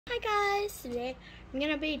Hi guys, today I'm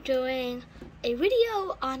going to be doing a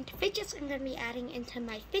video on fidgets I'm going to be adding into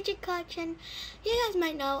my fidget collection. You guys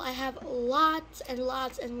might know I have lots and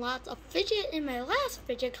lots and lots of fidget in my last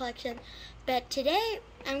fidget collection, but today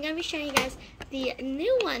I'm going to be showing you guys the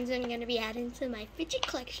new ones I'm going to be adding to my fidget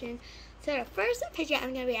collection. So the first fidget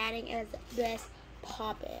I'm going to be adding is this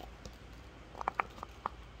puppet.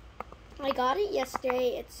 I got it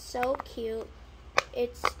yesterday. It's so cute.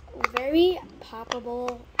 It's very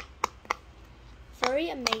poppable, very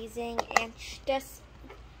amazing, and just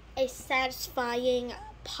a satisfying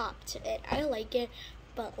pop to it. I like it,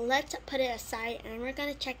 but let's put it aside and we're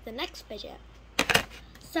gonna check the next fidget.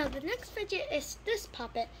 So the next fidget is this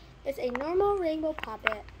puppet. It's a normal rainbow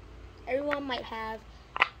puppet. Everyone might have,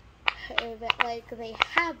 like they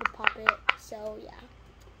have a puppet, so yeah.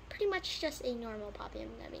 Pretty much just a normal puppet.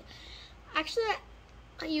 Actually,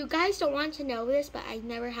 you guys don't want to know this, but I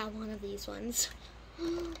never have one of these ones.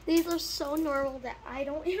 These are so normal that I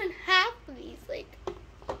don't even have these. Like,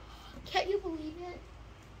 can't you believe it?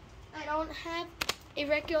 I don't have a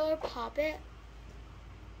regular puppet.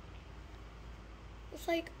 It's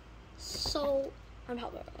like so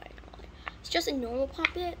unpopular right now. It's just a normal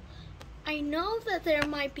puppet. I know that there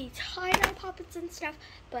might be tie-dye puppets and stuff,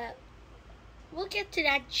 but we'll get to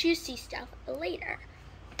that juicy stuff later.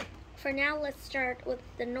 For now, let's start with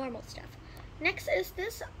the normal stuff. Next is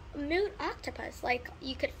this mood octopus. Like,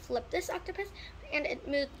 you could flip this octopus and it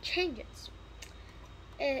mood changes.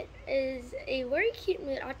 It is a very cute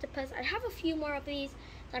mood octopus. I have a few more of these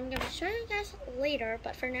that I'm going to show you guys later,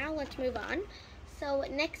 but for now, let's move on. So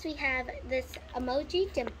next we have this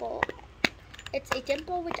emoji dimple. It's a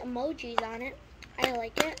dimple with emojis on it. I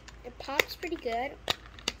like it. It pops pretty good.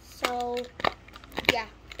 So yeah,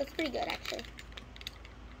 it's pretty good actually.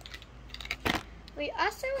 We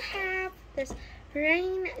also have this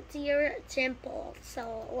reindeer dimple,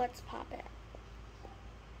 so let's pop it.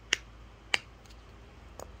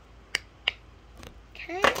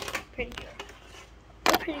 Okay, pretty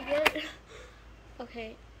good. Pretty good.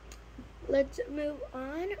 Okay, let's move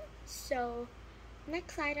on. So,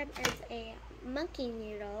 next item is a monkey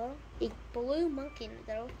noodle, a blue monkey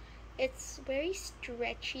noodle. It's very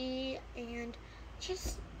stretchy and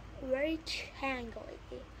just very tangly.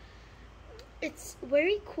 It's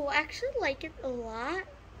very cool. I actually like it a lot.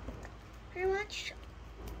 Pretty much.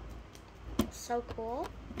 It's so cool.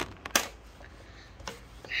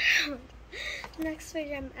 Next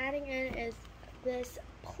fidget I'm adding in is this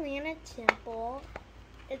planet temple.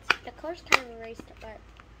 It's the color's kind of erased, but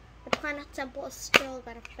the planet temple is still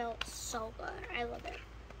gonna feel so good. I love it.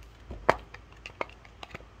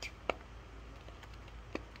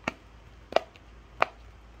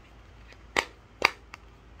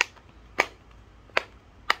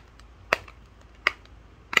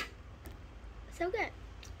 So good.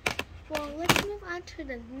 Well, let's move on to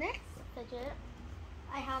the next fidget.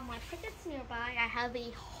 I have my fidgets nearby. I have a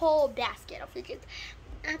whole basket of fidgets.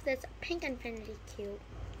 I have this pink infinity cube.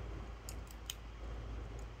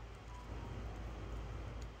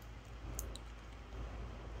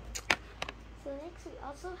 So next we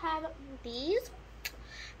also have these.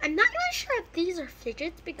 I'm not really sure if these are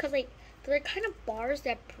fidgets because like they're kind of bars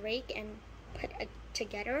that break and put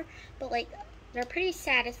together, but like they're pretty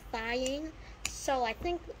satisfying. So I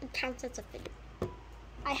think it counts as a fidget.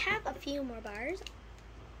 I have a few more bars.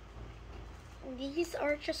 These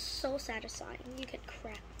are just so satisfying. You could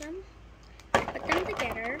crack them, put them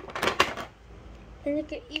together, and you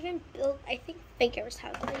could even build, I think, figures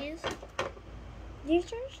out of these.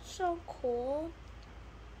 These are so cool.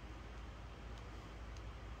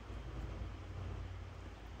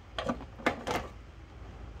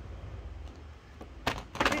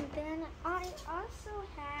 And then I also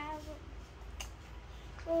have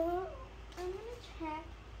I'm gonna check.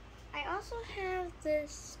 I also have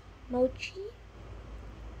this mochi.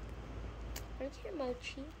 Right here,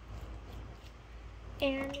 mochi.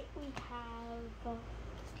 And we have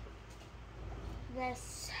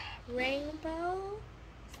this rainbow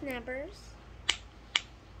snappers.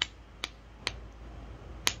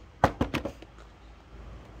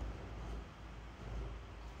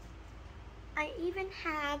 I even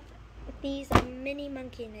have these mini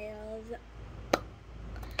monkey nails.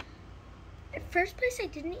 At first place, I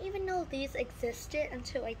didn't even know these existed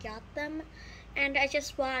until I got them, and I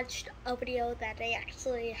just watched a video that they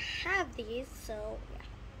actually have these, so yeah.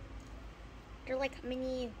 They're like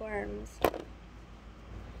mini worms. I'm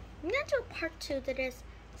gonna do a part 2 to this.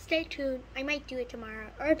 Stay tuned. I might do it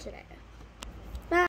tomorrow or today.